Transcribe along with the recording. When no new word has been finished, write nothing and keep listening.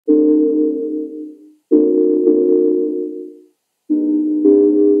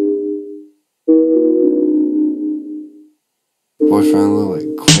boyfriend look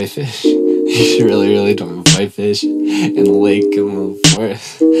like koi fish? You should really dump a koi fish in the lake in the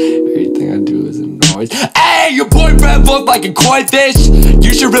forest. Everything I do is annoying. Hey, your boyfriend look like a koi fish.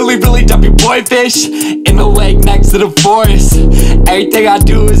 You should really dump your boy fish in the lake next to the forest. Everything I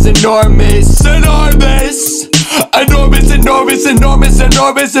do is enormous. Enormous. Enormous, enormous, enormous,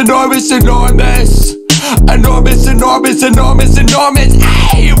 enormous, enormous, enormous. Enormous, enormous, enormous, enormous.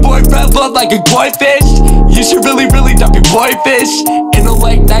 Hey, your boyfriend look like a koi fish. You should really dump your boy fish in the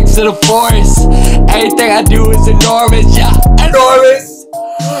lake next to the forest. Everything I do is enormous, yeah. Enormous.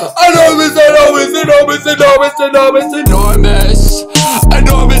 Enormous, enormous, enormous, enormous, enormous, enormous.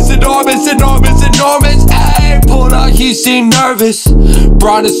 Enormous, enormous, enormous, enormous. Hey, pulled out, he seemed nervous.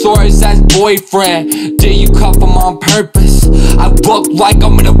 Brontosaurus, that's boyfriend. Did you cuff him on purpose? I look like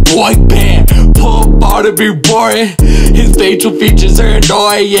I'm in a boy band. Pull out to be boring. His facial features are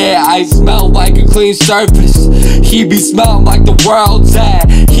annoying. Yeah, I smell like a clean surface. He be smelling like the world's at.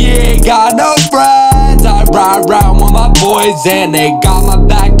 He ain't got no friends. I ride around with my boys and they got my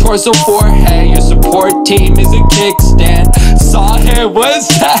back, torso, forehead. Your support team is a kickstand. Saw him, what's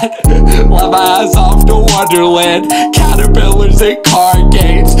that? Let my ass off to Wonderland. Caterpillars and car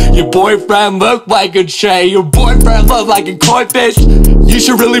games. Your boyfriend look like a tray. Your boyfriend look like a koi fish. You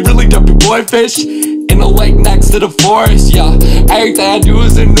should really dump your boy fish in the lake next to the forest, yeah. Everything I do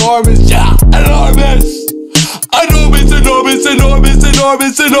is enormous, yeah. Enormous. Enormous, enormous, enormous,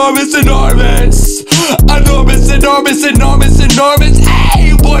 enormous, enormous, enormous. Enormous, enormous, enormous, enormous. Hey,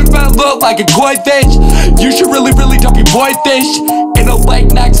 your boyfriend look like a koi fish. You should really dump your boy fish in a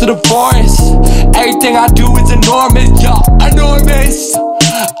lake next to the forest. Everything I do is enormous, yeah. Enormous.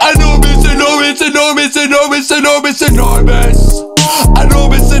 Enormous, enormous, enormous, enormous, enormous, enormous.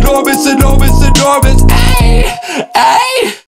 Enormous, enormous, enormous, enormous.